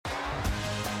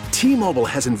T-Mobile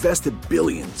has invested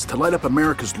billions to light up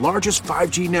America's largest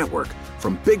 5G network,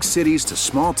 from big cities to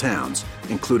small towns,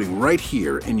 including right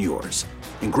here in yours.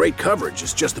 And great coverage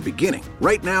is just the beginning.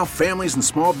 Right now, families and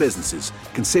small businesses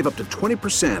can save up to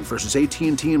 20% versus AT&T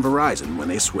and Verizon when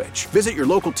they switch. Visit your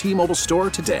local T-Mobile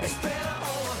store today.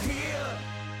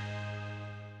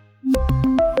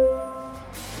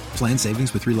 Plan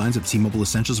savings with 3 lines of T-Mobile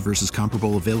Essentials versus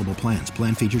comparable available plans.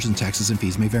 Plan features and taxes and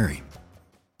fees may vary.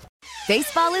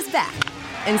 Baseball is back,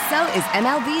 and so is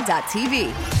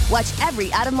MLB.tv. Watch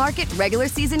every out-of-market regular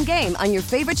season game on your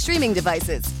favorite streaming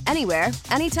devices, anywhere,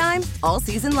 anytime, all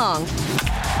season long.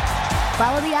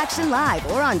 Follow the action live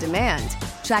or on demand.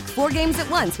 Track 4 games at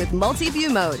once with multi-view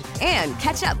mode and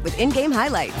catch up with in-game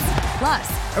highlights.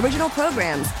 Plus, original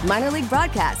programs, minor league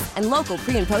broadcasts, and local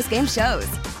pre- and post-game shows.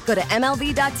 Go to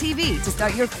MLB.tv to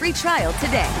start your free trial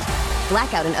today.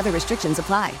 Blackout and other restrictions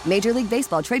apply. Major League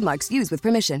Baseball trademarks used with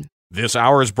permission. This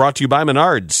hour is brought to you by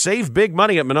Menards. Save big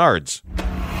money at Menards.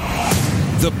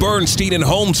 The Bernstein and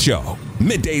Holmes Show.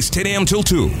 Middays 10 a.m. till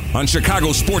 2 on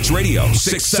Chicago Sports Radio,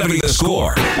 670 The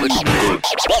Score.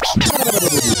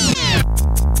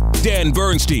 Dan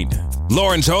Bernstein,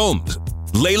 Lawrence Holmes,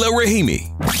 Layla Rahimi.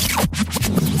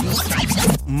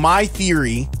 My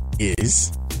theory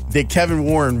is that Kevin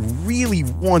Warren really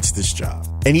wants this job.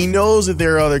 And he knows that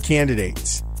there are other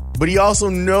candidates. But he also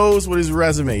knows what his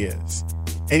resume is.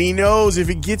 And he knows if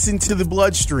it gets into the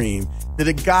bloodstream that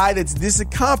a guy that's this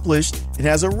accomplished and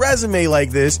has a resume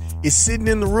like this is sitting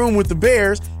in the room with the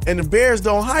Bears, and the Bears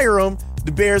don't hire him,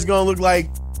 the Bears going to look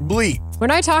like bleep.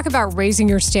 When I talk about raising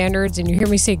your standards, and you hear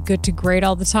me say good to great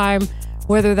all the time,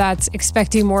 whether that's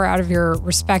expecting more out of your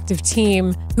respective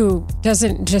team who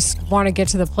doesn't just want to get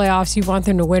to the playoffs, you want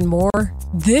them to win more,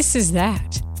 this is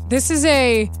that. This is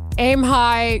a aim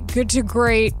high, good to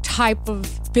great type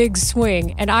of big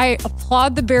swing. And I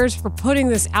applaud the Bears for putting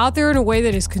this out there in a way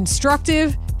that is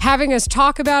constructive, having us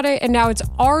talk about it, and now it's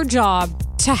our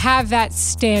job to have that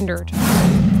standard.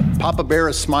 Papa Bear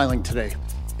is smiling today.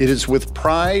 It is with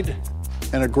pride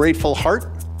and a grateful heart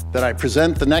that I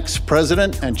present the next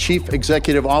president and chief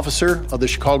executive officer of the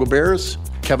Chicago Bears,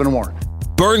 Kevin Warren.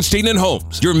 Bernstein and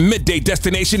Holmes, your midday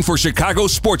destination for Chicago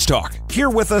sports talk. Here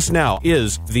with us now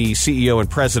is the CEO and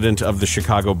president of the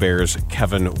Chicago Bears,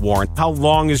 Kevin Warren. How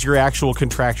long is your actual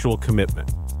contractual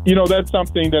commitment? You know, that's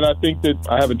something that I think that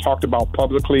I haven't talked about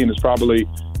publicly, and it's probably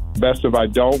best if I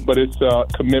don't, but it's a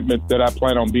commitment that I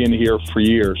plan on being here for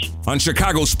years. On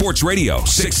Chicago Sports Radio,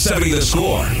 670 The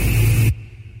Score.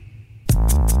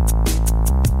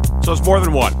 So it's more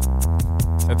than one.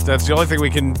 That's the only thing we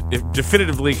can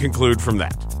definitively conclude from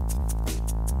that.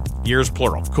 Years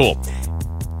plural. Cool.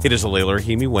 It is a Layla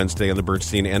Rahimi Wednesday on the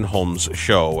Bernstein and Holmes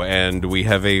Show, and we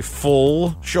have a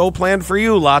full show planned for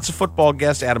you. Lots of football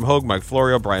guests, Adam Hogue, Mike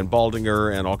Florio, Brian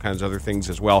Baldinger, and all kinds of other things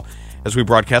as well, as we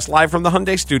broadcast live from the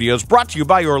Hyundai Studios, brought to you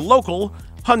by your local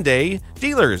Hyundai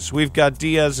dealers. We've got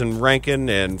Diaz and Rankin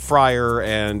and Fryer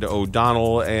and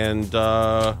O'Donnell, and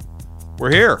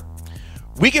we're here.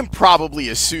 We can probably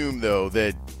assume, though,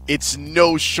 that it's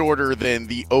no shorter than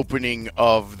the opening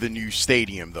of the new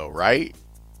stadium, though, right?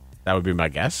 That would be my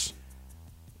guess.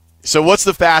 So what's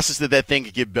the fastest that thing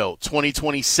could get built?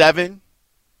 2027?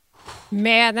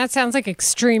 Man, that sounds like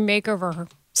extreme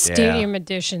makeover stadium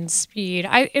edition speed.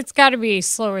 It's got to be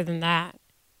slower than that.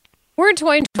 We're in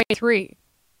 2023.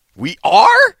 We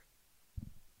are?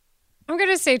 I'm going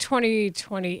to say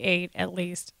 2028 at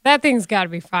least. That thing's got to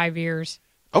be 5 years.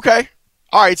 Okay.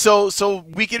 All right, so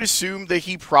we can assume that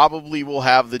he probably will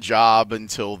have the job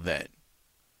until then.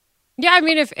 Yeah, I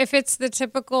mean, if it's the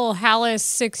typical Hallis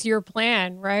 6-year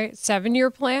plan, right?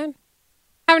 7-year plan?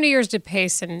 How many years did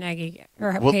Pace and Nagy get?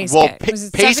 Or Pace get? Was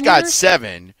it Pace 7 got years?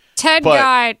 7. Ted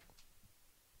got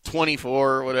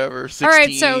 24 or whatever, 16. All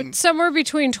right, so somewhere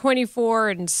between 24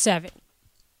 and 7.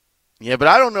 Yeah, but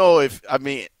I don't know if, I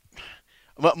mean,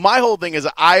 my whole thing is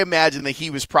I imagine that he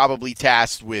was probably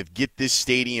tasked with get this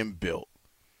stadium built.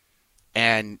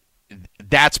 And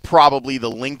that's probably the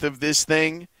length of this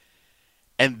thing.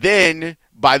 And then,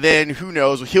 by then, who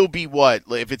knows? He'll be what?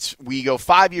 If we go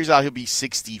 5 years out, he'll be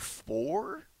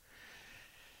 64.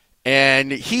 And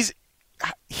he's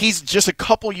just a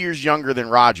couple years younger than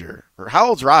Roger. Or how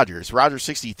old's Roger? Is Roger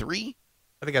 63?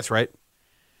 I think that's right.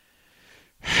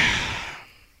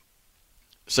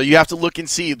 So you have to look and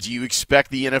see, do you expect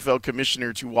the NFL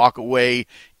commissioner to walk away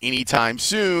anytime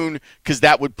soon? Because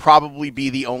that would probably be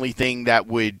the only thing that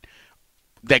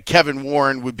Kevin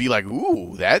Warren would be like,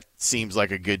 ooh, that seems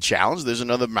like a good challenge. There's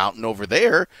another mountain over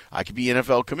there. I could be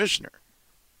NFL commissioner.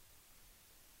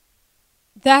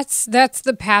 That's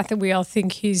the path that we all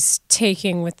think he's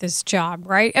taking with this job,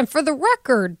 right? And for the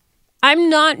record, I'm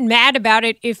not mad about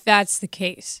it if that's the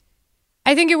case.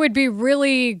 I think it would be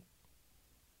really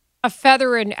a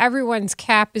feather in everyone's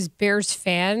cap as Bears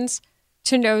fans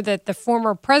to know that the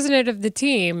former president of the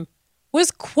team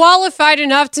was qualified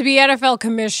enough to be NFL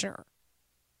commissioner.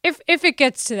 If it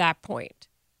gets to that point.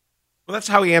 Well, that's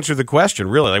how he answered the question,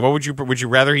 really. Like, what would you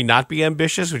rather he not be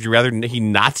ambitious? Would you rather he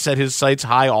not set his sights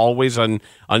high always on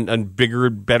bigger,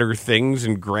 better things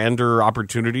and grander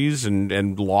opportunities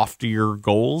and loftier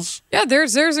goals? Yeah,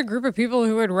 there's a group of people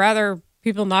who would rather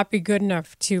people not be good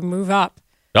enough to move up.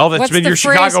 Oh, that's been your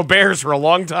Chicago Bears for a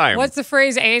long time. What's the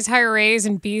phrase? A's hire A's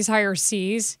and B's hire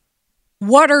C's.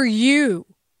 What are you?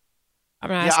 I'm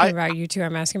not asking about you two.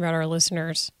 I'm asking about our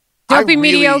listeners. Don't be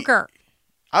mediocre.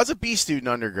 I was a B student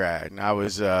undergrad, and I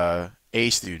was a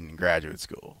student in graduate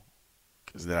school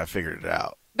because then I figured it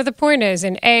out. But the point is,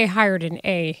 an A hired an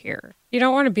A here. You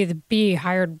don't want to be the B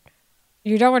hired.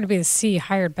 You don't want to be the C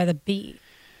hired by the B.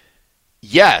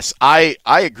 Yes, I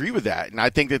agree with that, and I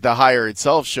think that the hire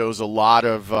itself shows a lot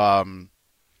of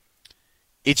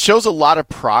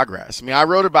progress. I mean, I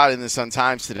wrote about it in the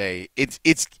Sun-Times today.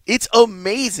 It's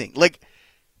amazing. Like,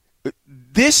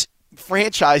 this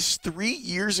franchise 3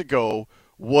 years ago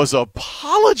was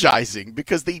apologizing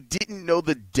because they didn't know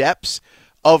the depths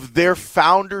of their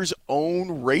founder's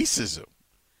own racism.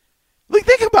 Like,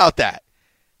 think about that.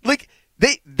 Like,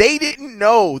 they didn't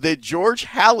know that George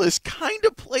Halas kind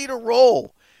of played a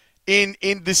role in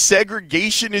the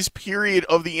segregationist period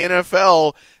of the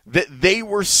NFL that they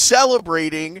were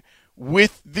celebrating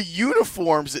with the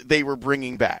uniforms that they were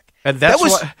bringing back. And that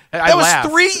was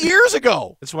 3 years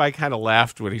ago. That's why I kind of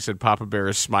laughed when he said Papa Bear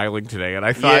is smiling today, and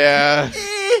I thought,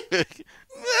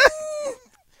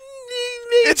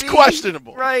 it's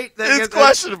questionable, right? It's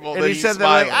questionable. And he said that,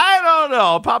 like, I don't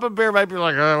know. Papa Bear might be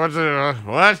like,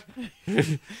 what?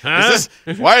 Huh?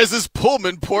 Why is this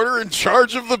Pullman Porter in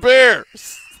charge of the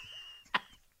Bears?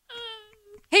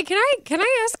 Hey, can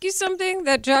I ask you something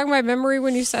that jogged my memory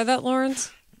when you said that,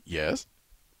 Lawrence? Yes.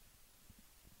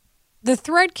 The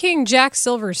Thread King, Jack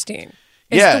Silverstein,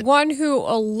 is the one who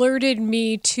alerted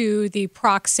me to the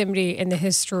proximity in the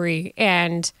history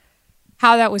and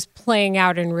how that was playing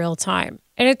out in real time.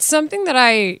 And it's something that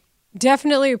I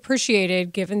definitely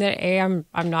appreciated, given that,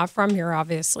 I'm not from here,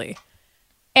 obviously.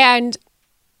 And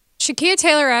Shakia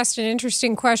Taylor asked an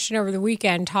interesting question over the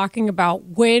weekend talking about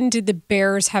when did the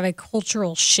Bears have a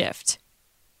cultural shift?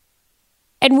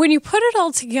 And when you put it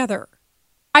all together,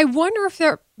 I wonder if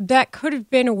that could have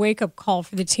been a wake-up call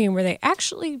for the team where they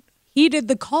actually heeded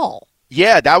the call.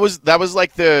 Yeah, that was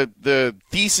like the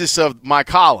thesis of my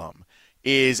column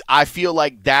is I feel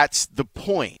like that's the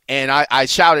point. And I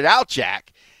shouted out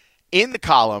Jack in the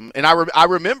column, and I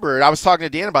remember, I was talking to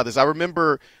Dan about this, I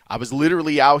remember I was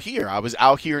literally out here. I was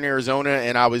out here in Arizona,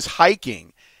 and I was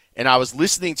hiking, and I was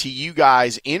listening to you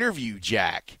guys interview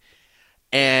Jack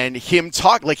and him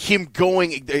talk, like him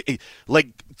going like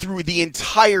through the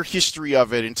entire history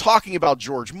of it and talking about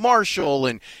George Marshall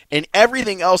and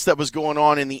everything else that was going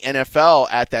on in the NFL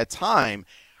at that time.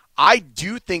 I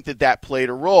do think that played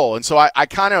a role. And so I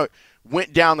kind of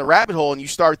went down the rabbit hole, and you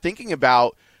start thinking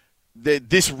about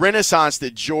this renaissance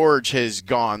that George has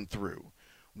gone through,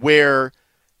 where,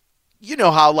 you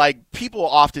know how, like, people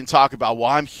often talk about, well,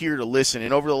 I'm here to listen.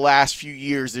 And over the last few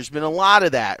years, there's been a lot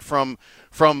of that from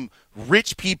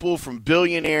rich people, from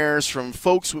billionaires, from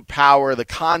folks with power, the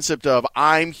concept of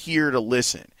I'm here to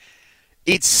listen.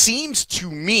 It seems to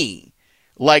me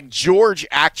like George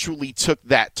actually took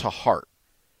that to heart.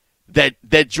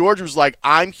 That George was like,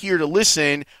 I'm here to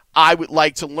listen. I would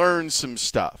like to learn some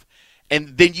stuff.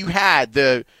 And then you had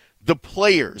the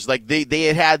players, like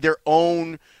they had their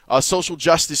own social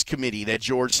justice committee that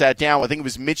George sat down with. I think it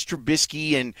was Mitch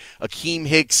Trubisky and Akeem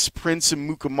Hicks, Prince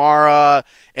Amukamara,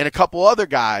 and a couple other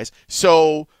guys.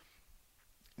 So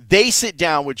they sit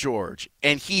down with George,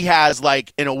 and he has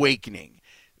like an awakening.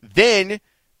 Then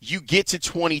you get to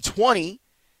 2020,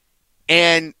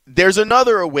 and there's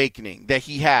another awakening that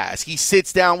he has. He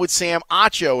sits down with Sam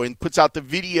Acho and puts out the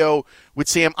video with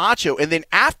Sam Acho. And then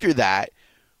after that,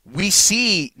 we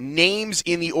see names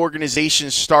in the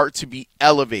organization start to be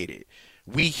elevated.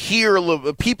 We hear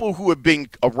people who have been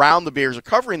around the Bears or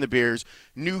covering the Bears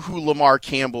knew who Lamar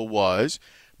Campbell was.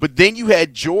 But then you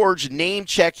had George name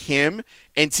check him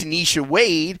and Tanisha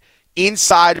Wade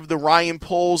inside of the Ryan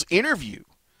Poles interview.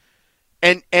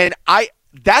 And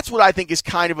that's what I think is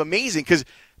kind of amazing, because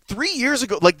 3 years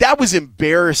ago, like, that was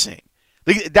embarrassing.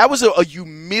 Like, that was a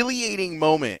humiliating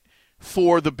moment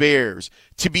for the Bears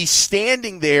to be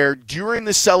standing there during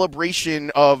the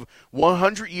celebration of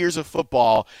 100 years of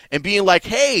football and being like,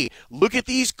 hey, look at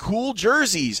these cool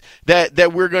jerseys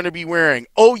that we're going to be wearing.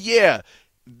 Oh, yeah,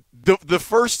 the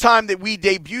first time that we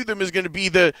debut them is going to be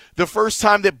the first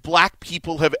time that black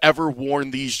people have ever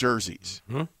worn these jerseys.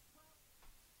 Mm-hmm.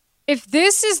 If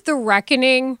this is the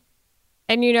reckoning,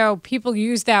 and, people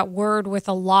use that word with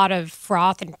a lot of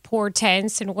froth and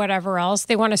portents and whatever else,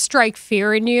 they want to strike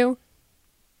fear in you.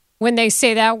 When they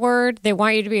say that word, they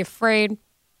want you to be afraid.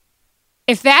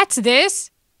 If that's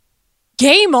this,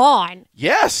 game on.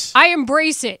 Yes. I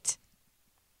embrace it.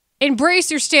 Embrace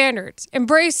your standards.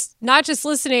 Embrace not just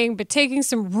listening, but taking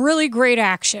some really great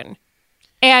action.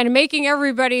 And making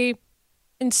everybody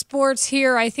in sports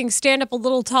here, I think, stand up a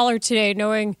little taller today,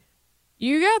 knowing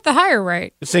you got the hire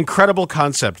right. It's an incredible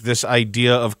concept, this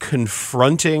idea of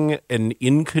confronting an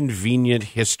inconvenient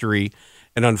history,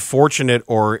 an unfortunate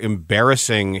or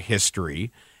embarrassing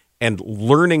history, and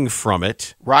learning from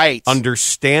it. Right.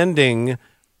 Understanding,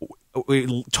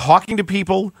 talking to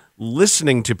people,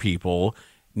 listening to people,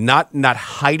 not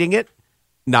hiding it,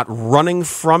 not running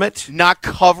from it, not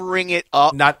covering it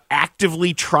up, not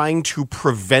actively trying to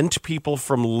prevent people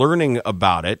from learning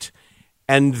about it,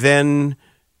 and then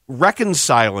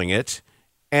reconciling it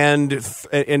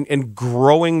and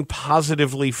growing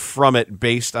positively from it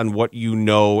based on what you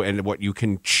know and what you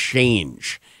can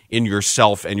change in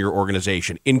yourself and your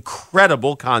organization.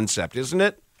 Incredible concept, isn't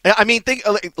it? I mean,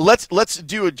 let's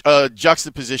do a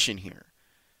juxtaposition here.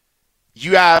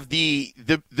 You have the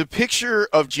picture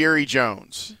of Jerry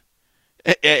Jones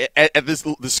at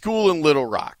the school in Little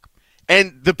Rock.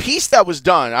 And the piece that was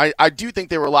done, I do think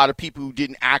there were a lot of people who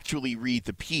didn't actually read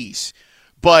the piece.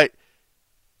 But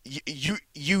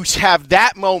you have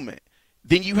that moment.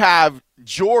 Then you have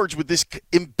George with this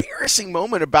embarrassing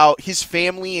moment about his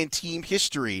family and team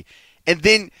history. And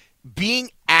then being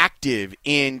active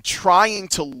in trying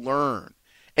to learn.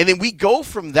 And then we go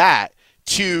from that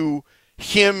to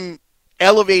him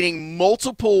elevating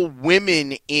multiple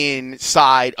women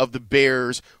inside of the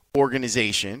Bears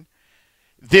organization,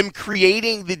 them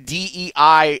creating the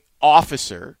DEI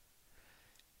officer,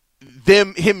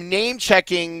 him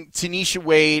name-checking Tanisha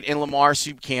Wade and Lamar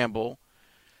Soup Campbell,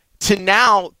 to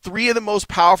now 3 of the most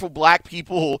powerful black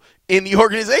people in the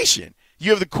organization.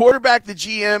 You have the quarterback, the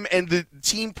GM, and the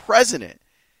team president.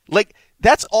 Like,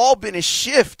 that's all been a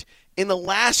shift in the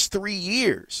last 3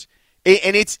 years.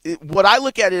 And it's what I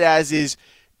look at it as is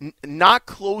not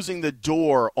closing the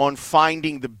door on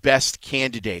finding the best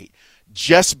candidate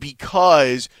just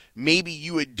because maybe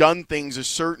you had done things a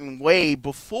certain way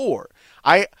before.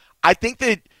 I think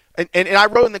that, and I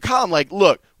wrote in the column, like,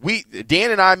 look,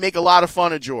 Dan and I make a lot of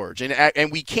fun of George,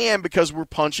 and we can because we're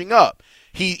punching up.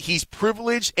 He's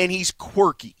privileged and he's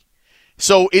quirky.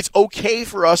 So it's okay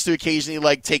for us to occasionally,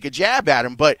 like, take a jab at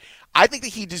him, but I think that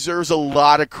he deserves a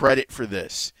lot of credit for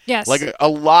this. Yes. Like a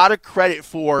lot of credit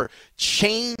for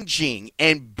changing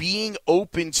and being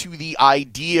open to the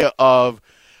idea of,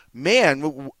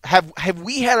 man, have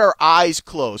we had our eyes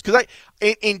closed? Because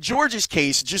in George's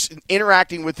case, just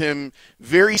interacting with him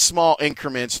very small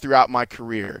increments throughout my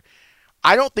career,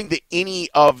 I don't think that any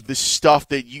of the stuff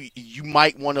that you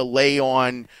might want to lay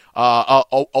on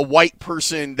a white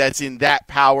person that's in that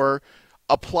power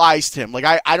applies to him. Like,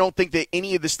 I don't think that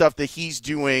any of the stuff that he's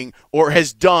doing or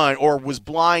has done or was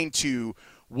blind to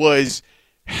was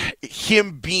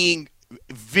him being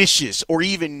vicious or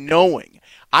even knowing.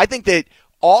 I think that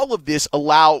all of this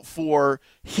allowed for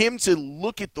him to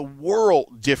look at the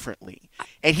world differently.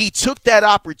 And he took that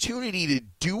opportunity to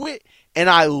do it, and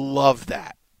I love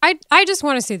that. I just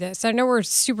want to say this. I know we're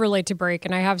super late to break,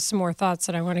 and I have some more thoughts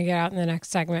that I want to get out in the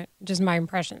next segment, just my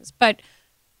impressions. But,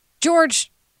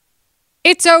 George,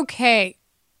 it's okay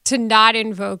to not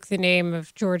invoke the name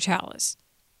of George Halas.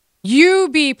 You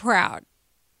be proud.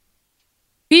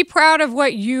 Be proud of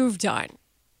what you've done.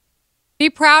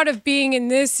 Be proud of being in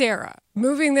this era,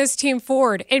 moving this team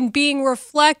forward, and being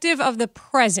reflective of the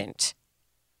present.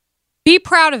 Be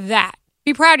proud of that.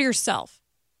 Be proud of yourself.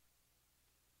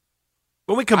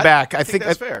 When we come back, I think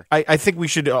that's fair. I think we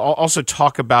should also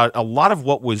talk about a lot of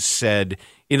what was said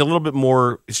in a little bit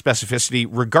more specificity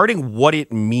regarding what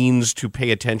it means to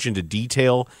pay attention to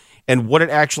detail and what it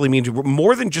actually means,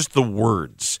 more than just the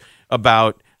words,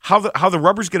 about how the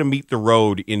rubber's going to meet the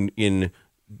road in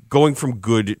going from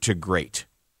good to great.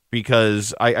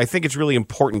 Because I think it's really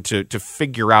important to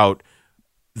figure out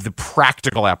the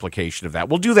practical application of that.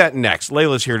 We'll do that next.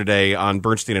 Layla's here today on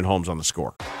Bernstein and Holmes on The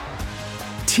Score.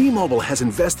 T-Mobile has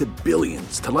invested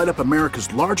billions to light up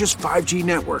America's largest 5G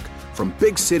network, from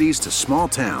big cities to small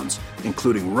towns,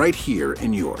 including right here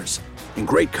in yours. And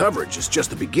great coverage is just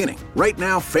the beginning. Right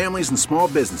now, families and small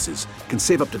businesses can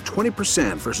save up to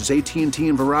 20% versus AT&T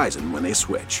and Verizon when they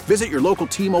switch. Visit your local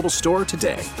T-Mobile store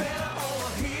today.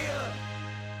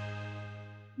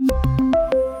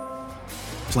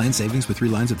 Plan savings with 3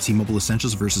 lines of T-Mobile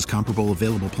Essentials versus comparable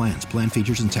available plans. Plan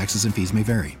features and taxes and fees may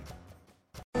vary.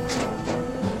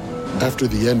 After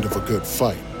the end of a good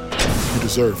fight, you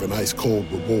deserve an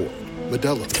ice-cold reward.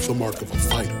 Modelo, the mark of a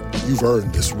fighter. You've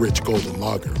earned this rich golden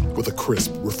lager with a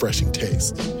crisp, refreshing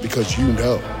taste. Because you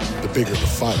know, the bigger the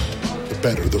fight, the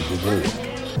better the reward.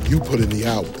 You put in the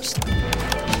hours,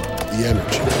 the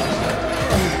energy,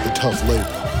 the tough labor.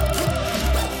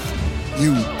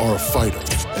 You are a fighter,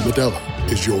 and Modelo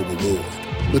is your reward.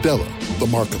 Modelo, the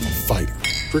mark of a fighter.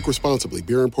 Drink responsibly.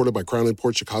 Beer imported by Crown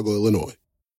Imports, Chicago, Illinois.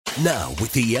 Now,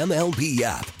 with the MLB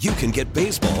app, you can get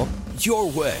baseball your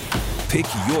way. Pick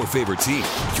your favorite team,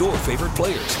 your favorite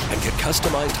players, and get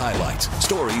customized highlights,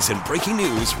 stories, and breaking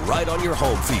news right on your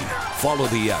home feed. Follow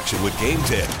the action with Game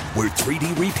 10, where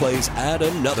 3D replays add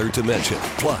another dimension.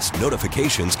 Plus,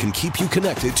 notifications can keep you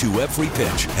connected to every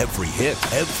pitch, every hit,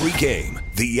 every game.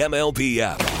 The MLB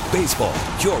app. Baseball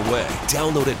your way.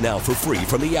 Download it now for free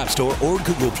from the App Store or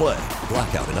Google Play.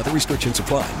 Blackout and other restrictions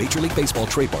apply. Major League Baseball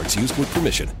trademarks used with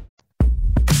permission.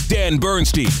 Dan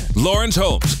Bernstein, Lawrence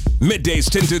Holmes, middays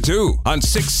 10 to 2 on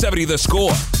 670 The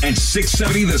Score and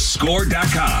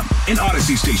 670thescore.com, an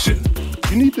Odyssey station.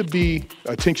 You need to be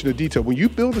attention to detail. When you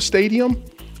build a stadium,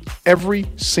 every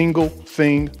single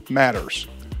thing matters.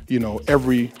 You know,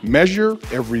 every measure,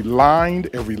 every line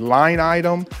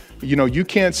item. You know, you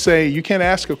can't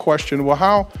ask a question, well,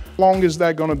 how long is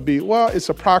that going to be? Well, it's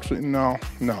approximately, no.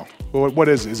 Well, what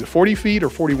is it? Is it 40 feet or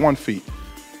 41 feet?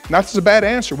 That's a bad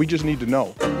answer. We just need to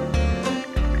know.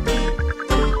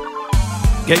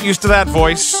 Get used to that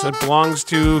voice. It belongs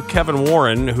to Kevin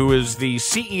Warren, who is the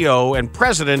CEO and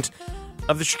president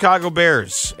of the Chicago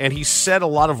Bears. And he said a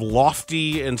lot of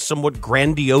lofty and somewhat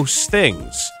grandiose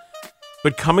things.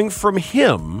 But coming from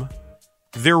him,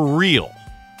 they're real.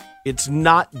 It's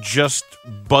not just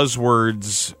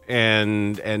buzzwords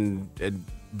and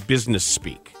business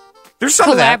speak. There's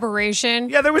some collaboration.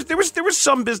 Of that. Yeah, there was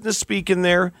some business speak in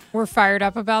there. We're fired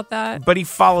up about that. But he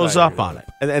follows up on it.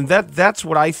 And that's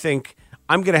what I think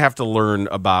I'm going to have to learn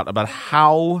about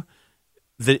how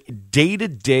the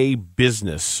day-to-day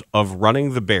business of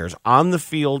running the Bears on the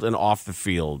field and off the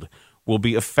field will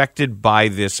be affected by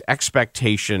this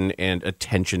expectation and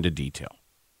attention to detail.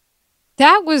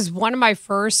 That was one of my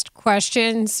first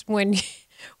questions when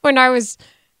I was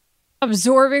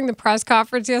absorbing the press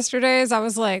conference yesterday. I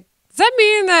was like, does that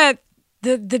mean that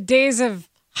the days of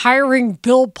hiring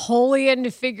Bill Polian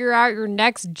to figure out your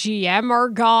next GM are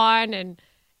gone,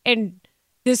 and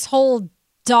this whole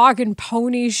dog and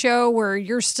pony show where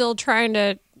you're still trying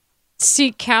to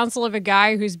seek counsel of a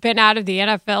guy who's been out of the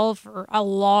NFL for a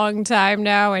long time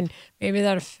now, and maybe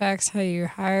that affects how you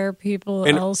hire people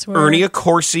and elsewhere. Ernie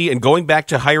Accorsi, and going back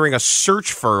to hiring a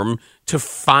search firm to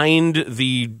find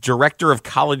the director of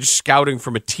college scouting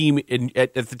from a team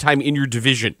at the time in your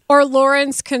division. Or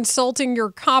Lawrence consulting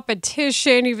your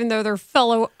competition, even though they're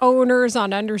fellow owners,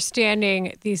 on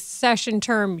understanding the session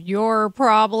term, your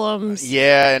problems.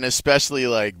 Yeah, and especially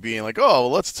like being like, oh,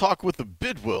 let's talk with the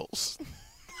Bidwills.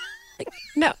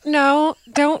 No,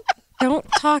 don't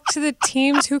talk to the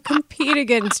teams who compete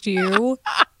against you.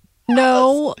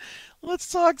 No.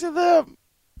 Let's talk to them.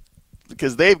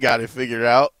 Because they've got it figured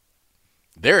out.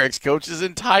 Their ex-coach is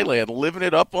in Thailand living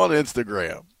it up on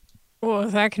Instagram. Well,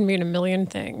 that can mean a million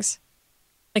things.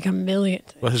 Like a million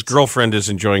things. Well, his girlfriend is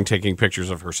enjoying taking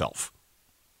pictures of herself.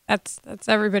 That's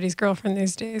everybody's girlfriend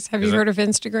these days. Have you heard of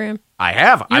Instagram? I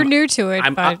have. You're new to it,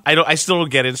 but I still don't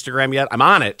get Instagram yet. I'm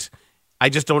on it. I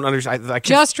just don't understand.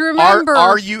 Just remember,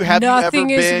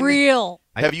 nothing is been, real.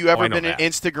 Have you ever been an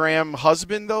Instagram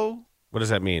husband, though? What does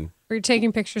that mean? Are you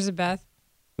taking pictures of Beth?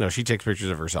 No, she takes pictures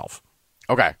of herself.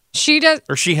 Okay. She does.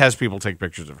 Or she has people take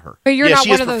pictures of her. But you're not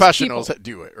one of those professionals people that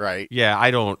do it, right? Yeah, I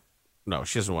don't. No,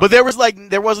 she doesn't want But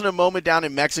there wasn't a moment down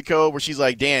in Mexico where she's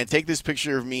like, Dan, take this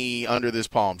picture of me under this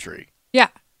palm tree. Yeah,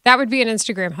 that would be an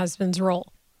Instagram husband's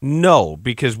role. No,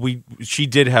 because she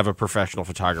did have a professional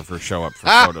photographer show up for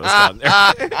photos down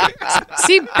there.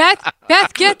 See,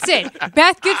 Beth gets it.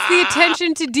 Beth gets the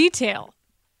attention to detail.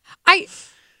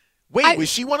 Was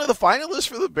she one of the finalists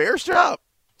for the Bears job?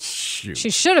 Shoot.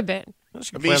 She should have been.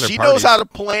 She knows how to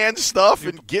plan stuff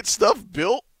and get stuff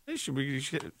built. She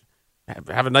should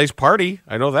have a nice party.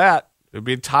 I know that. It would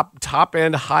be a top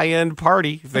end, high end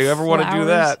party if they ever want to do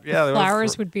that. Yeah,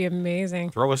 flowers would be amazing.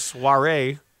 Throw a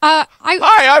soiree. Hi,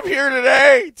 I'm here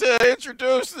today to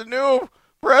introduce the new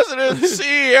president and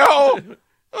CEO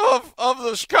of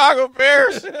the Chicago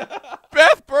Bears,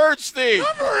 Beth Bernstein.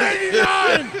 Number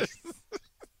 89.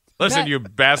 Listen, you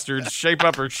bastards, shape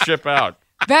up or ship out.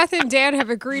 Beth and Dan have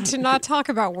agreed to not talk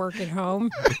about work at home.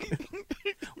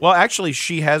 Well, actually,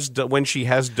 she has when she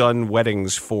has done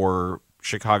weddings for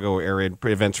Chicago area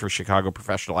events for Chicago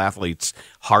professional athletes,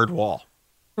 hard wall.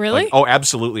 Really? Oh,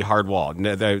 absolutely hard wall.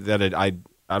 I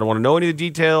don't want to know any of the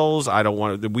details. I don't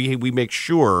want to. We make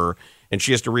sure, and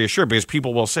she has to reassure because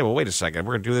people will say, "Well, wait a second,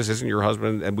 we're going to do this. Isn't your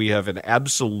husband?" And we have an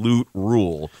absolute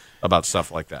rule about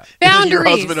stuff like that. Boundaries. Your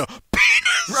husband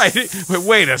Right.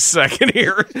 Wait a second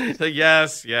here.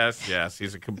 Yes.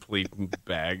 He's a complete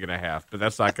bag and a half, but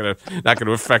that's not gonna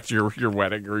affect your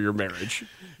wedding or your marriage.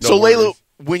 No so, worries. Layla,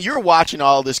 when you're watching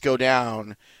all this go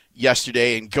down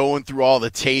yesterday and going through all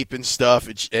the tape and stuff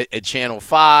at Channel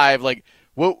 5, like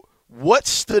what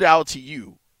stood out to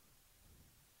you?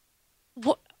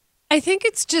 Well, I think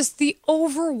it's just the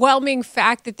overwhelming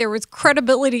fact that there was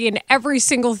credibility in every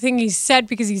single thing he said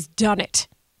because he's done it.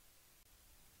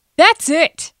 That's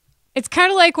it. It's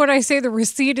kind of like when I say the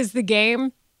receipt is the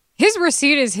game. His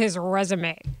receipt is his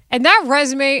resume. And that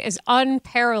resume is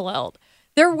unparalleled.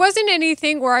 There wasn't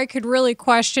anything where I could really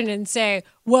question and say,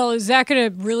 well, is that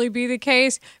going to really be the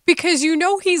case? Because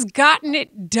he's gotten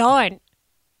it done.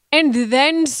 And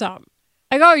then some.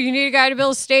 Like, oh, you need a guy to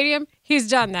build a stadium? He's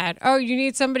done that. Oh, you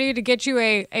need somebody to get you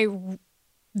a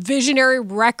visionary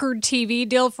record TV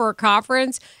deal for a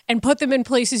conference and put them in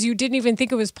places you didn't even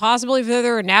think it was possible if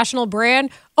they're a national brand?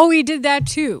 Oh, he did that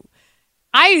too.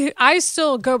 I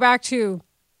still go back to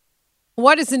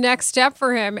what is the next step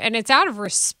for him, and it's out of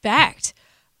respect.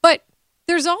 But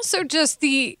there's also just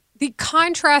the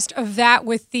contrast of that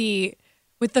with the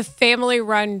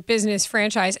family-run business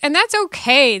franchise. And that's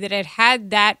okay that it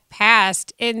had that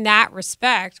past in that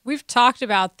respect. We've talked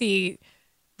about the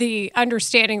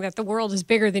understanding that the world is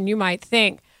bigger than you might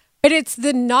think. But it's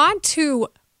the nod to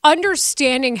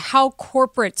understanding how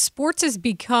corporate sports has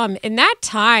become in that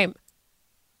time.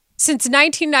 Since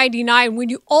 1999, when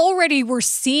you already were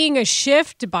seeing a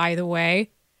shift, by the way,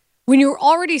 when you were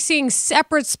already seeing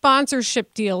separate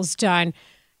sponsorship deals done.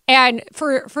 And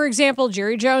for example,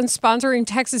 Jerry Jones sponsoring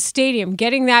Texas Stadium,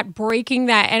 breaking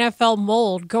that NFL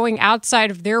mold, going outside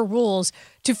of their rules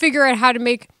to figure out how to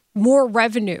make more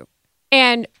revenue.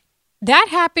 And that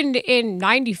happened in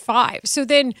 95. So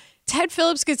then Ted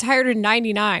Phillips gets hired in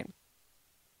 99.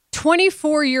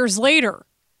 24 years later,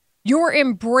 you're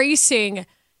embracing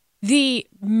the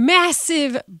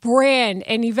massive brand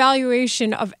and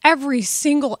evaluation of every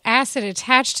single asset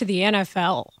attached to the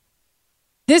NFL.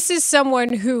 This is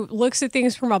someone who looks at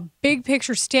things from a big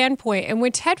picture standpoint. And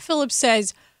when Ted Phillips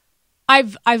says,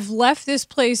 I've left this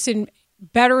place in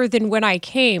better than when I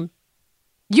came,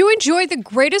 you enjoy the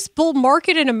greatest bull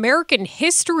market in American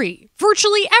history.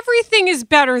 Virtually everything is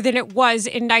better than it was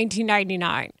in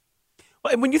 1999.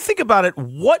 Well, when you think about it,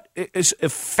 what is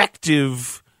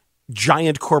effective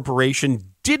giant corporation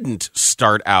didn't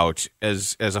start out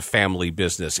as a family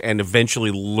business and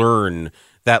eventually learn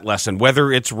that lesson,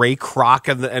 whether it's Ray Kroc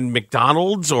and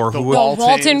McDonald's or the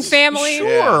Walton family, sure,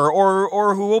 yeah.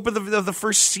 or who opened the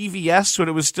first CVS when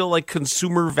it was still like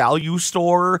consumer value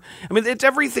store. I mean, it's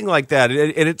everything like that.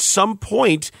 And at some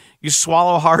point, you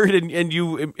swallow hard and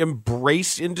you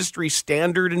embrace industry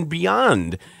standard and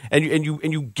beyond, and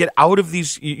you get out of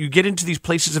these. You get into these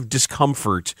places of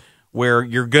discomfort where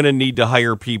you're going to need to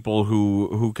hire people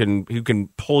who can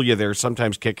pull you there,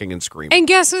 sometimes kicking and screaming. And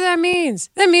guess what that means?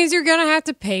 That means you're going to have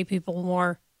to pay people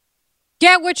more.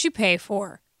 Get what you pay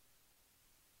for.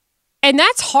 And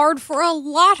that's hard for a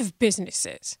lot of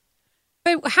businesses.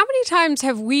 But how many times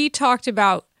have we talked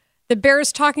about the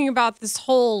Bears talking about this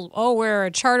whole, we're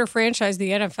a charter franchise,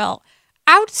 the NFL.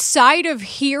 Outside of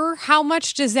here, how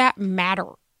much does that matter?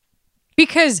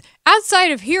 Because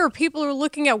outside of here, people are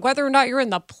looking at whether or not you're in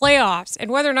the playoffs and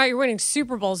whether or not you're winning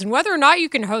Super Bowls and whether or not you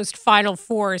can host Final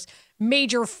Fours,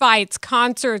 major fights,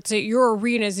 concerts at your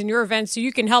arenas and your events so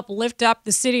you can help lift up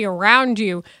the city around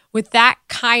you with that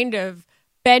kind of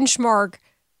benchmark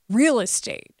real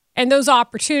estate and those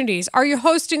opportunities. Are you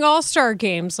hosting all-star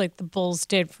games like the Bulls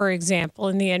did, for example,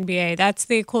 in the NBA? That's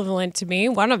the equivalent to me,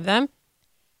 one of them.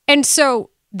 And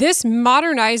so this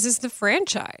modernizes the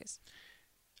franchise.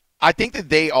 I think that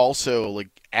they also,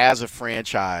 like, as a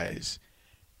franchise,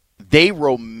 they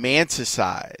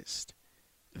romanticized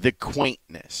the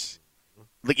quaintness.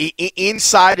 Like,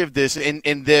 inside of this,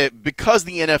 because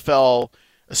the NFL,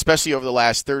 especially over the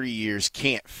last 30 years,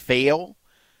 can't fail,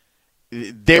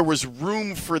 there was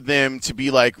room for them to be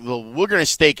like, well, we're going to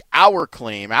stake our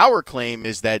claim. Our claim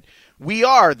is that we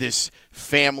are this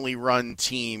family-run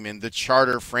team and the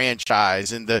charter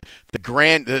franchise and the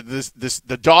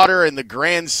daughter and the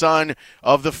grandson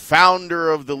of the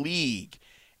founder of the league.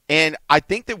 And I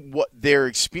think that what their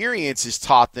experience has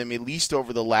taught them, at least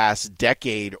over the last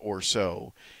decade or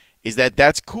so, is that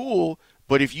that's cool.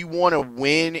 But if you want to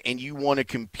win and you want to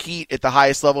compete at the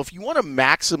highest level, if you want to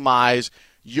maximize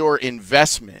your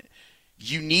investment,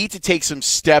 you need to take some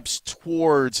steps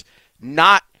towards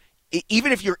not,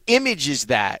 even if your image is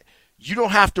that, you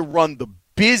don't have to run the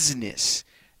business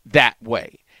that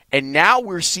way. And now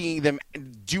we're seeing them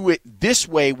do it this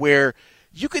way where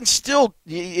you can still,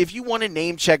 if you want to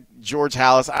name check George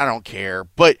Halas, I don't care.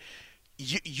 But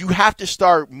you have to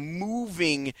start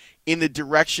moving in the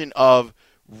direction of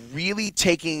really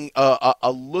taking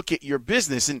a look at your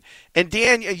business. And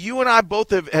Dan, you and I both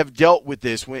have dealt with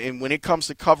this when it comes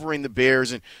to covering the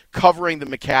Bears and covering the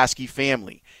McCaskey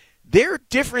family. There are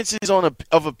differences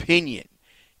of opinion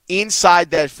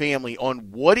inside that family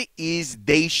on what it is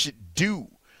they should do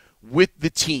with the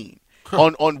team.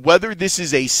 On whether this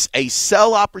is a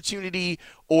sell opportunity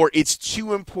or it's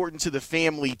too important to the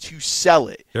family to sell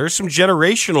it. There's some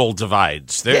generational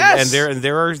divides. Yes. And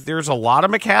there's a lot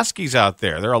of McCaskies out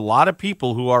there. There are a lot of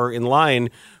people who are in line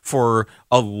for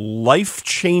a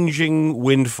life-changing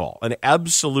windfall, an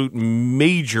absolute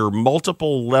major,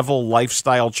 multiple-level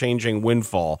lifestyle-changing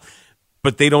windfall,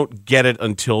 but they don't get it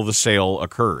until the sale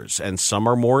occurs. And some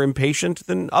are more impatient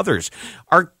than others.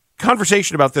 Our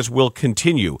conversation about this will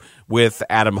continue with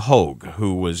Adam Hogue,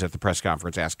 who was at the press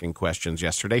conference asking questions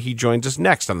yesterday. He joins us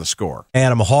next on The Score.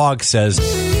 Adam Hogue says...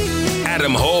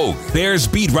 Adam Hogue, Bears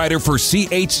beat writer for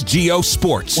CHGO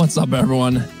Sports. What's up,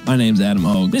 everyone? My name's Adam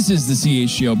Hogue. This is the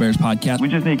CHGO Bears podcast. We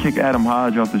just need to kick Adam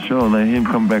Hodge off the show and let him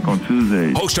come back on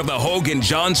Tuesday. Host of the Hogue and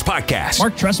Johns podcast.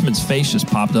 Mark Trestman's face just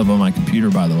popped up on my computer,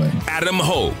 by the way. Adam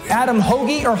Hogue. Adam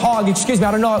Hoagie or Hogg, excuse me,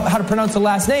 I don't know how to pronounce the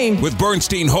last name. With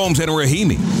Bernstein, Holmes, and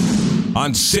Rahimi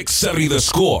on 670 The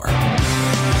Score.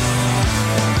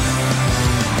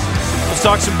 Let's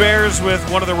talk some Bears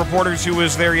with one of the reporters who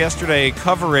was there yesterday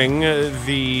covering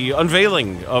the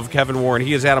unveiling of Kevin Warren.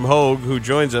 He is Adam Hogue, who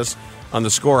joins us on the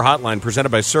Score Hotline, presented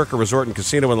by Circa Resort and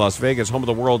Casino in Las Vegas, home of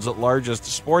the world's largest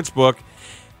sports book.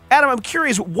 Adam, I'm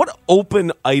curious, what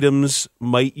open items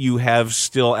might you have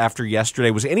still after yesterday?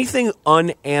 Was anything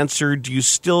unanswered? Do you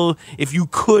still, if you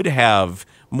could have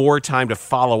more time to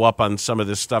follow up on some of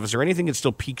this stuff, is there anything that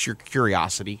still piques your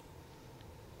curiosity?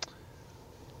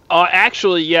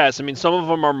 Actually, yes. I mean, some of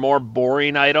them are more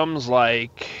boring items,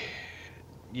 like,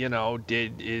 I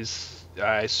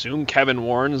assume Kevin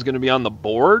Warren is going to be on the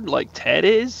board like Ted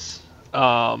is?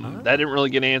 That didn't really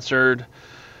get answered.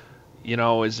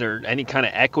 Is there any kind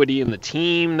of equity in the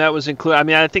team that was included? I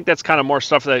mean, I think that's kind of more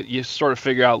stuff that you sort of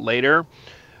figure out later.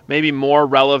 Maybe more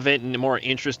relevant and more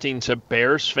interesting to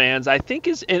Bears fans, I think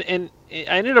is, and I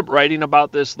ended up writing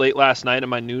about this late last night in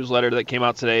my newsletter that came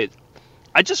out today.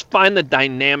 I just find the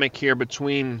dynamic here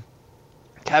between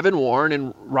Kevin Warren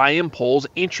and Ryan Poles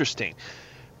interesting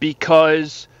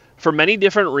because for many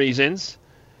different reasons,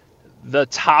 the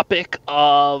topic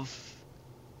of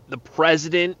the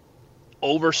president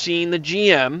overseeing the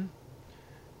GM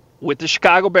with the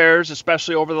Chicago Bears,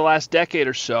 especially over the last decade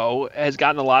or so, has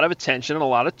gotten a lot of attention and a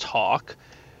lot of talk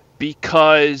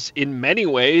because in many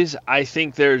ways, I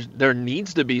think there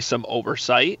needs to be some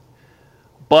oversight,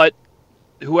 but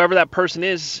whoever that person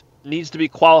is needs to be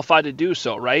qualified to do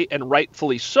so, right? And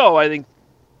rightfully so. I think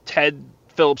Ted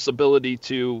Phillips' ability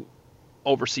to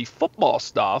oversee football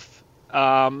stuff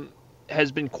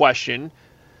has been questioned.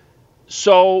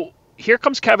 So here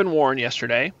comes Kevin Warren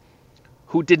yesterday,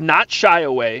 who did not shy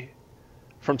away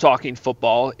from talking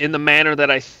football in the manner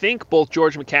that I think both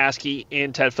George McCaskey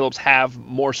and Ted Phillips have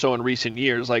more so in recent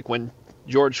years, like when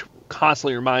George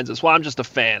constantly reminds us, well, I'm just a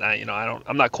fan.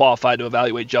 I'm not qualified to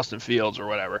evaluate Justin Fields or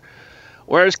whatever.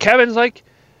 Whereas Kevin's like,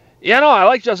 I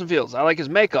like Justin Fields. I like his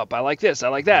makeup. I like this. I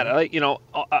like that.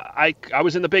 I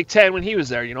was in the Big Ten when he was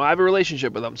there. I have a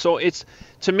relationship with him. So it's,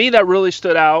 to me, that really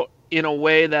stood out in a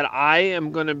way that I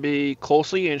am going to be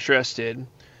closely interested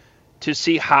to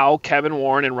see how Kevin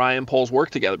Warren and Ryan Poles work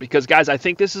together. Because, guys, I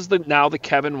think this is now the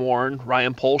Kevin Warren,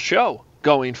 Ryan Poles show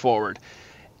going forward.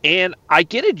 And I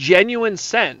get a genuine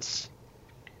sense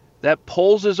that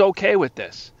Poles is okay with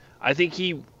this. I think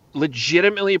he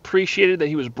legitimately appreciated that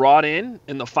he was brought in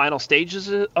the final stages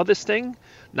of this thing.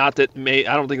 Not that I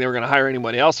don't think they were going to hire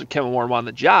anybody else if Kevin Warren won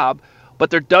the job,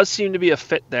 but there does seem to be a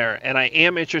fit there, and I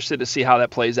am interested to see how that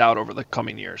plays out over the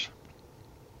coming years.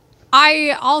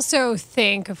 I also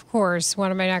think, of course,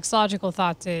 one of my next logical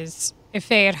thoughts is if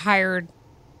they had hired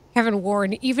Kevin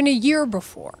Warren even a year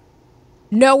before,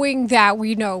 knowing that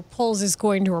we know Poles is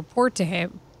going to report to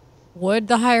him, would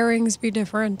the hirings be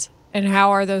different? And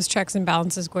how are those checks and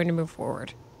balances going to move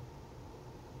forward?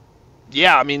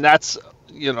 Yeah, I mean, that's,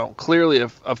 clearly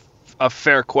a a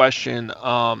fair question.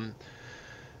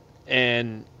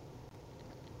 And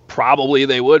probably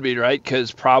they would be, right?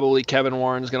 Because probably Kevin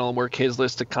Warren's going to work his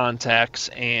list of contacts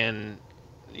and,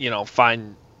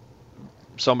 find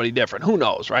somebody different. Who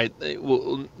knows, right?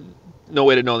 No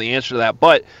way to know the answer to that.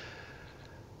 But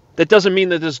that doesn't mean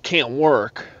that this can't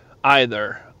work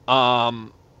either.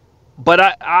 But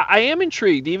I am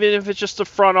intrigued, even if it's just the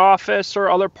front office or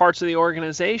other parts of the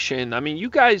organization. I mean, you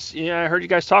guys, I heard you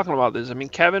guys talking about this. I mean,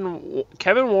 Kevin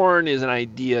Warren is an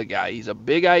idea guy. He's a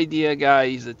big idea guy.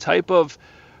 He's the type of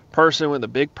person with a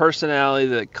big personality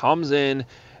that comes in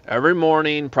every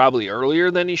morning, probably earlier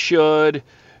than he should,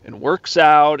 and works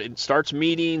out and starts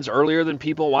meetings earlier than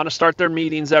people want to start their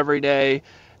meetings every day.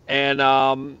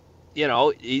 And,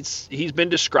 he's been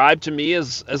described to me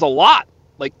as a lot.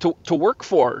 Like to work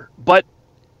for, but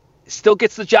still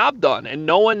gets the job done. And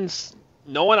no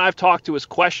one I've talked to has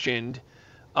questioned,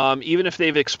 even if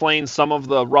they've explained some of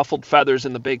the ruffled feathers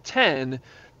in the Big Ten,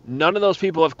 none of those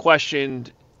people have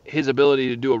questioned his ability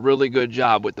to do a really good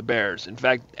job with the Bears. In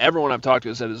fact, everyone I've talked to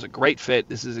has said it's a great fit.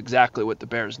 This is exactly what the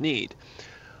Bears need.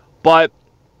 But,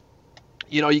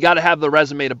 you got to have the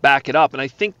resume to back it up. And I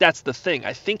think that's the thing.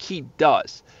 I think he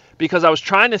does. Because I was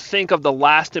trying to think of the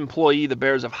last employee the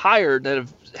Bears have hired that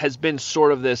has been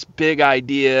sort of this big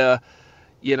idea,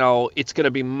 it's going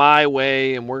to be my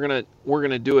way and we're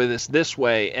going to do this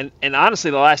way. And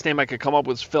honestly, the last name I could come up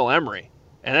with is Phil Emery.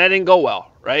 And that didn't go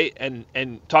well, right?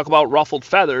 And talk about ruffled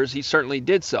feathers, he certainly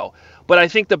did so. But I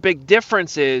think the big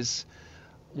difference is,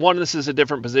 one, this is a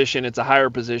different position, it's a higher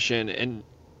position, and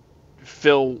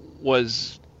Phil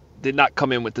did not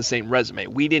come in with the same resume.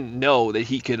 We didn't know that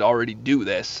he could already do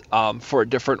this for a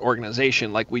different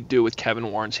organization like we do with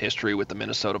Kevin Warren's history with the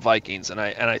Minnesota Vikings. And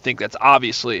I think that's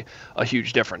obviously a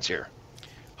huge difference here.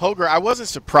 Holger, I wasn't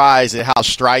surprised at how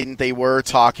strident they were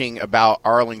talking about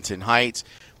Arlington Heights,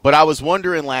 but I was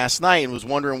wondering last night and was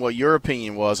wondering what your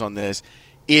opinion was on this,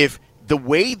 if the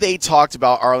way they talked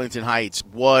about Arlington Heights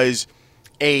was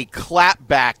a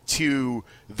clapback to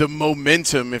the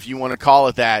momentum, if you want to call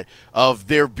it that, of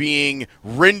there being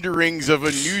renderings of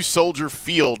a new Soldier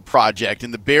Field project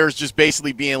and the Bears just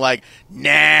basically being like,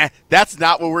 nah, that's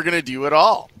not what we're going to do at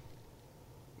all.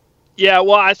 Yeah,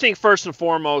 well, I think first and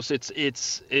foremost,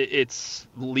 it's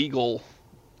legalese.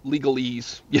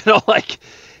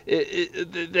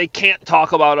 They can't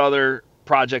talk about other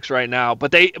projects right now,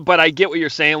 but I get what you're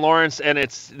saying, Lawrence, and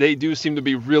they do seem to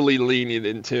be really leaning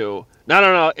into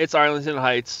no, it's Arlington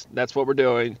Heights, that's what we're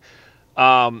doing,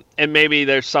 and maybe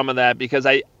there's some of that because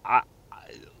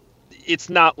it's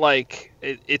not like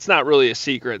it's not really a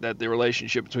secret that the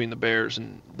relationship between the Bears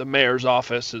and the mayor's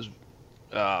office has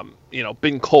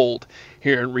been cold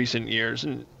here in recent years,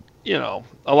 and a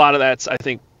lot of that's, I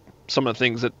think, some of the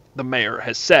things that the mayor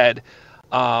has said,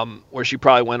 where she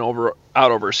probably went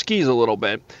out over her skis a little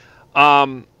bit.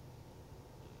 But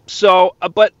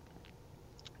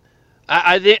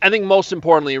I think most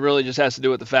importantly, it really just has to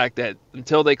do with the fact that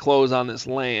until they close on this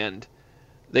land,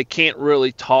 they can't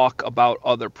really talk about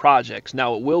other projects.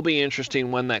 Now, it will be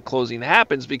interesting when that closing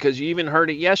happens, because you even heard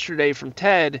it yesterday from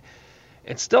Ted.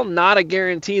 It's still not a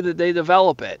guarantee that they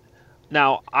develop it.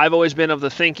 Now, I've always been of the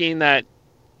thinking that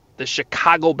the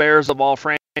Chicago Bears of all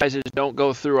franchises don't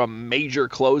go through a major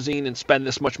closing and spend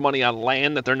this much money on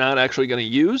land that they're not actually going to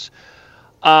use.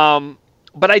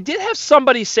 But I did have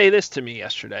somebody say this to me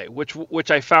yesterday,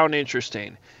 which I found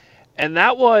interesting. And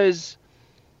that was,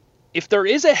 if there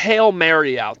is a Hail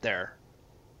Mary out there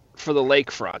for the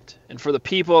lakefront and for the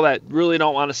people that really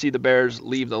don't want to see the Bears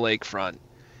leave the lakefront,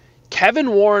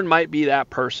 Kevin Warren might be that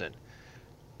person,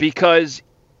 because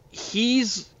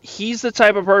he's the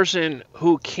type of person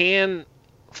who can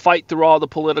fight through all the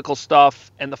political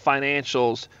stuff and the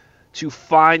financials to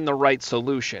find the right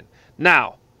solution.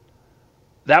 Now,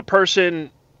 that person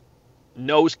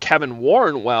knows Kevin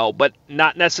Warren well, but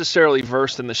not necessarily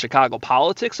versed in the Chicago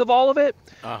politics of all of it.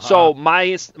 So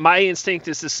my instinct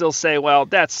is to still say, well,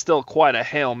 that's still quite a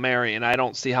Hail Mary, and I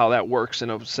don't see how that works in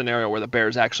a scenario where the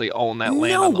Bears actually own that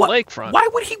land on the lakefront. Why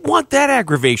would he want that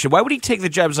aggravation? Why would he take the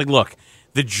job? It's like, look,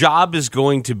 the job is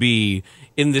going to be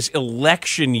in this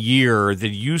election year that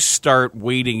you start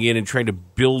wading in and trying to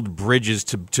build bridges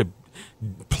to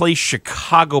play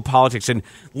Chicago politics, and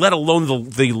let alone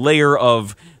the layer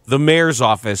of the mayor's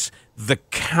office, the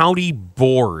county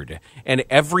board and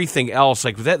everything else,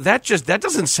 like that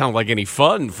doesn't sound like any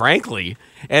fun, frankly.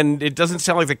 And it doesn't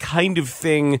sound like the kind of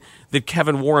thing that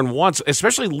Kevin Warren wants,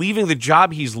 especially leaving the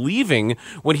job he's leaving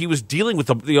when he was dealing with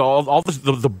the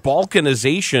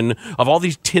balkanization of all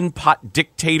these tin pot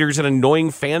dictators and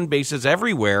annoying fan bases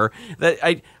everywhere.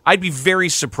 That I'd be very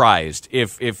surprised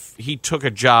if he took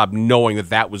a job knowing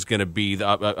that was going to be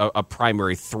a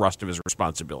primary thrust of his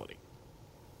responsibility.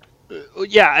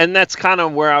 Yeah, and that's kind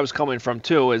of where I was coming from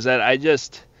too, is that I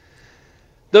just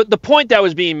the point that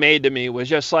was being made to me was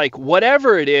just like,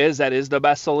 whatever it is that is the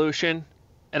best solution,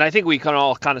 and I think we can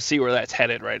all kind of see where that's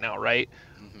headed right now, right?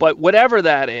 Mm-hmm. But whatever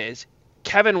that is,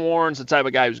 Kevin Warren's the type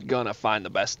of guy who's gonna find the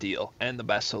best deal and the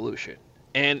best solution,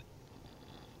 and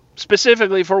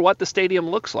specifically for what the stadium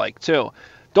looks like too.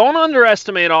 Don't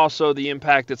underestimate also the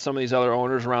impact that some of these other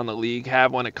owners around the league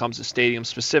have when it comes to stadiums,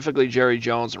 specifically Jerry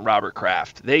Jones and Robert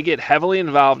Kraft. They get heavily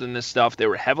involved in this stuff. They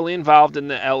were heavily involved in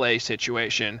the LA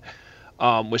situation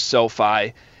with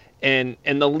SoFi, and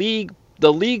the league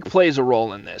plays a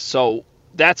role in this. So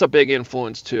that's a big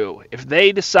influence too. If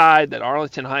they decide that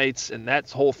Arlington Heights and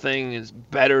that whole thing is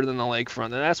better than the lakefront,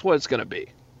 then that's what it's going to be.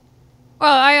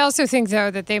 Well, I also think though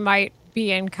that they might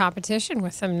be in competition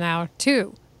with them now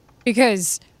too.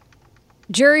 Because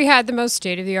Jerry had the most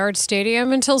state-of-the-art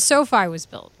stadium until SoFi was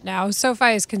built. Now,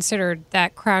 SoFi is considered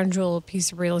that crown jewel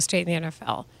piece of real estate in the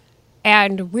NFL.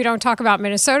 And we don't talk about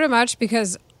Minnesota much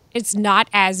because it's not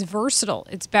as versatile.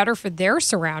 It's better for their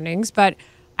surroundings, but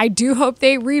I do hope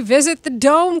they revisit the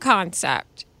dome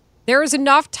concept. There is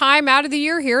enough time out of the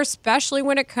year here, especially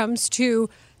when it comes to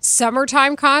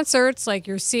summertime concerts like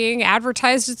you're seeing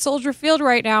advertised at Soldier Field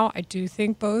right now. I do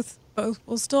think both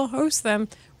will still host them,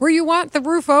 where you want the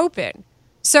roof open.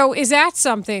 So is that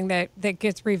something that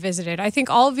gets revisited? I think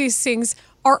all of these things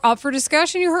are up for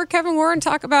discussion. You heard Kevin Warren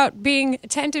talk about being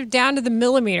attentive down to the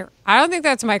millimeter. I don't think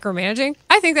that's micromanaging.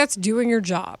 I think that's doing your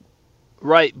job.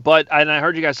 Right, and I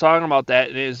heard you guys talking about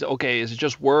that. Is it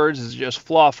just words? Is it just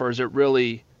fluff? Or is it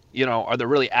really, are there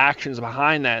really actions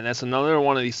behind that? And that's another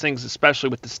one of these things, especially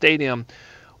with the stadium,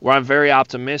 where I'm very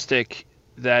optimistic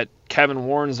that Kevin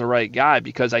Warren's the right guy,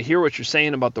 because I hear what you're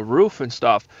saying about the roof and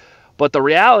stuff, but the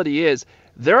reality is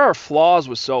there are flaws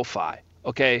with SoFi,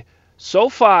 okay?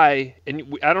 SoFi,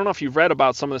 and I don't know if you've read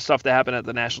about some of the stuff that happened at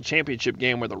the national championship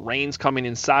game where the rain's coming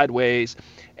in sideways,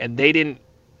 and they didn't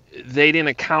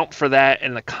account for that,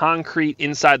 and the concrete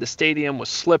inside the stadium was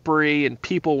slippery, and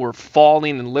people were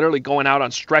falling and literally going out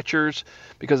on stretchers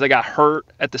because they got hurt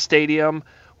at the stadium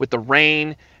with the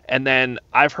rain. And then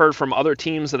I've heard from other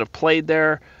teams that have played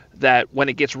there that when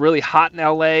it gets really hot in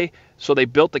LA, so they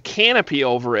built the canopy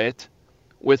over it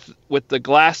with the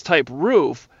glass type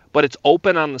roof, but it's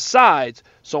open on the sides.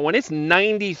 So when it's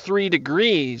 93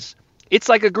 degrees, it's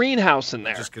like a greenhouse in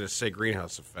there. I'm just going to say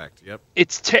greenhouse effect. Yep.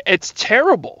 It's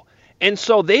terrible. And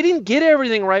so they didn't get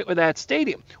everything right with that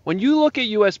stadium. When you look at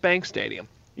US Bank Stadium,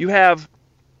 you have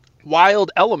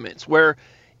wild elements where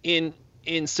in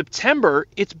September,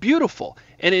 it's beautiful.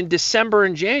 And in December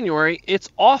and January, it's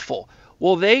awful.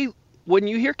 Well, when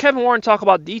you hear Kevin Warren talk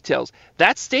about details,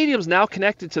 that stadium's now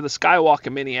connected to the Skywalk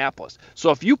in Minneapolis. So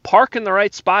if you park in the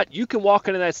right spot, you can walk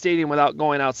into that stadium without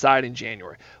going outside in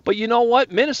January. But you know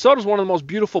what? Minnesota's one of the most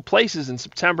beautiful places in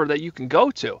September that you can go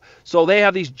to. So they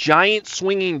have these giant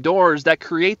swinging doors that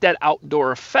create that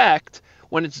outdoor effect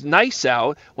when it's nice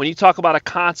out. When you talk about a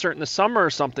concert in the summer or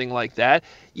something like that,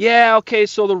 yeah, okay,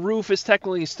 so the roof is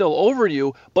technically still over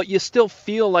you, but you still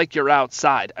feel like you're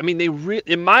outside. I mean,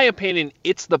 in my opinion,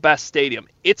 it's the best stadium.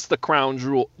 It's the crown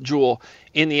jewel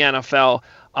in the NFL,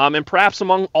 and perhaps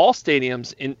among all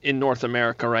stadiums in North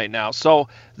America right now. So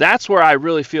that's where I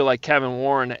really feel like Kevin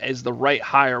Warren is the right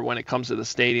hire when it comes to the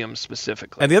stadium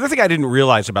specifically. And the other thing I didn't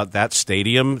realize about that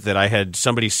stadium, that I had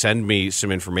somebody send me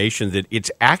some information, that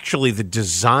it's actually the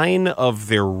design of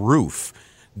their roof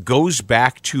goes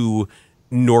back to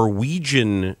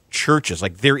Norwegian churches.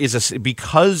 Like there is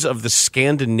because of the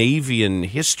Scandinavian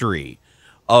history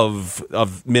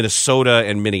of Minnesota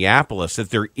and Minneapolis, that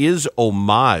there is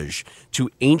homage to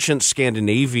ancient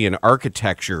Scandinavian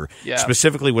architecture,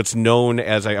 specifically what's known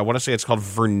as, I want to say it's called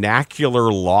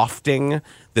vernacular lofting,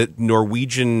 that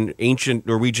ancient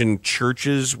Norwegian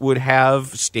churches would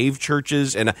have, stave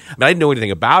churches. And I didn't know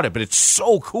anything about it, but it's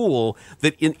so cool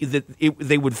that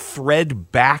they would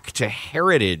thread back to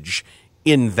heritage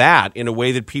in a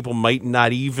way that people might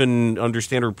not even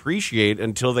understand or appreciate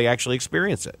until they actually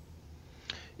experience it.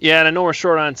 Yeah, and I know we're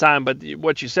short on time, but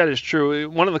what you said is true.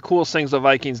 One of the coolest things the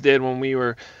Vikings did when they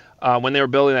were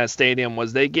building that stadium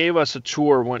was they gave us a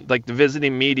tour, the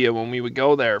visiting media, when we would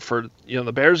go there for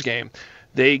the Bears game.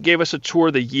 They gave us a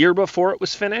tour the year before it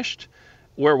was finished,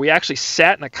 where we actually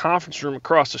sat in a conference room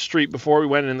across the street before we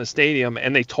went in the stadium,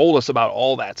 and they told us about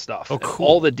all that stuff,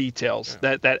 all the details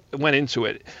that went into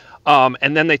it.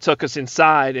 And then they took us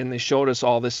inside and they showed us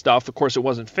all this stuff. Of course, it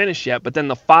wasn't finished yet, but then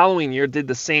the following year did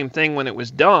the same thing when it was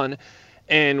done,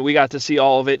 and we got to see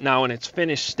all of it now in its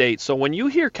finished state. So when you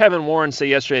hear Kevin Warren say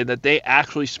yesterday that they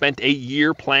actually spent a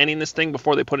year planning this thing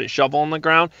before they put a shovel in the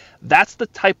ground, that's the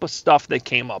type of stuff they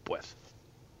came up with.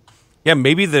 Yeah,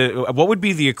 maybe what would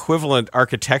be the equivalent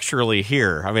architecturally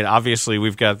here? I mean, obviously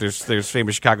we've got there's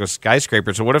famous Chicago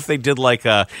skyscrapers. So what if they did like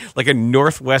a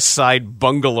Northwest Side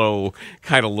bungalow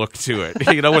kind of look to it?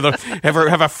 With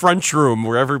have a front room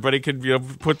where everybody could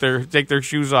take their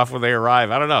shoes off when they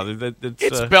arrive. I don't know.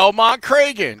 It's Belmont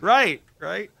Cragen, right?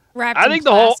 Wrapped I in think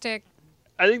plastic.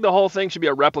 I think the whole thing should be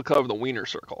a replica of the Wiener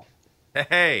Circle.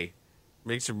 Hey,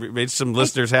 made some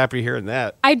listeners happy hearing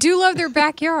that. I do love their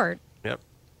backyard. Yep.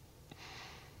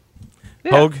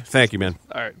 Yeah. Hogue, thank you, man.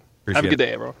 All right. Appreciate Have a good it.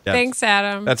 day, everyone. Yeah. Thanks,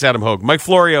 Adam. That's Adam Hogue. Mike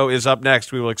Florio is up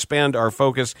next. We will expand our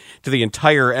focus to the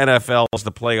entire NFL as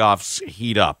the playoffs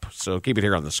heat up. So keep it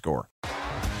here on The Score.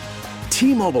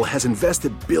 T-Mobile has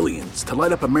invested billions to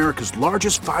light up America's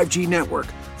largest 5G network,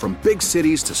 from big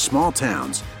cities to small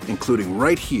towns, including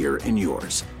right here in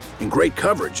yours. And great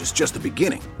coverage is just the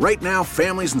beginning. Right now,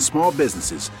 families and small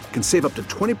businesses can save up to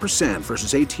 20%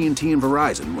 versus AT&T and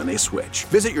Verizon when they switch.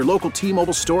 Visit your local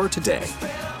T-Mobile store today.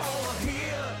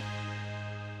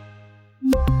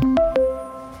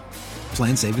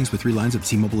 Plan savings with 3 lines of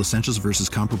T-Mobile Essentials versus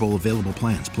comparable available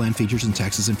plans. Plan features and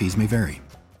taxes and fees may vary.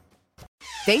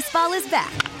 Baseball is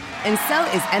back, and so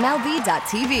is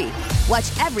MLB.tv.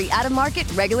 Watch every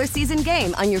out-of-market regular season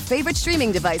game on your favorite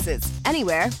streaming devices,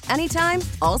 anywhere, anytime,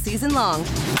 all season long.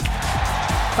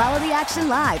 Follow the action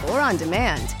live or on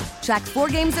demand. Track 4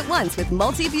 games at once with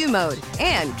multi-view mode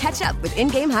and catch up with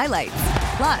in-game highlights.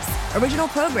 Plus, original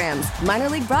programs, minor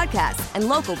league broadcasts, and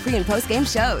local pre- and post-game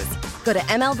shows. Go to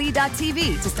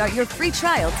MLB.tv to start your free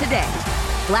trial today.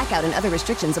 Blackout and other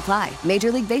restrictions apply.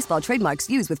 Major League Baseball trademarks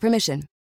used with permission.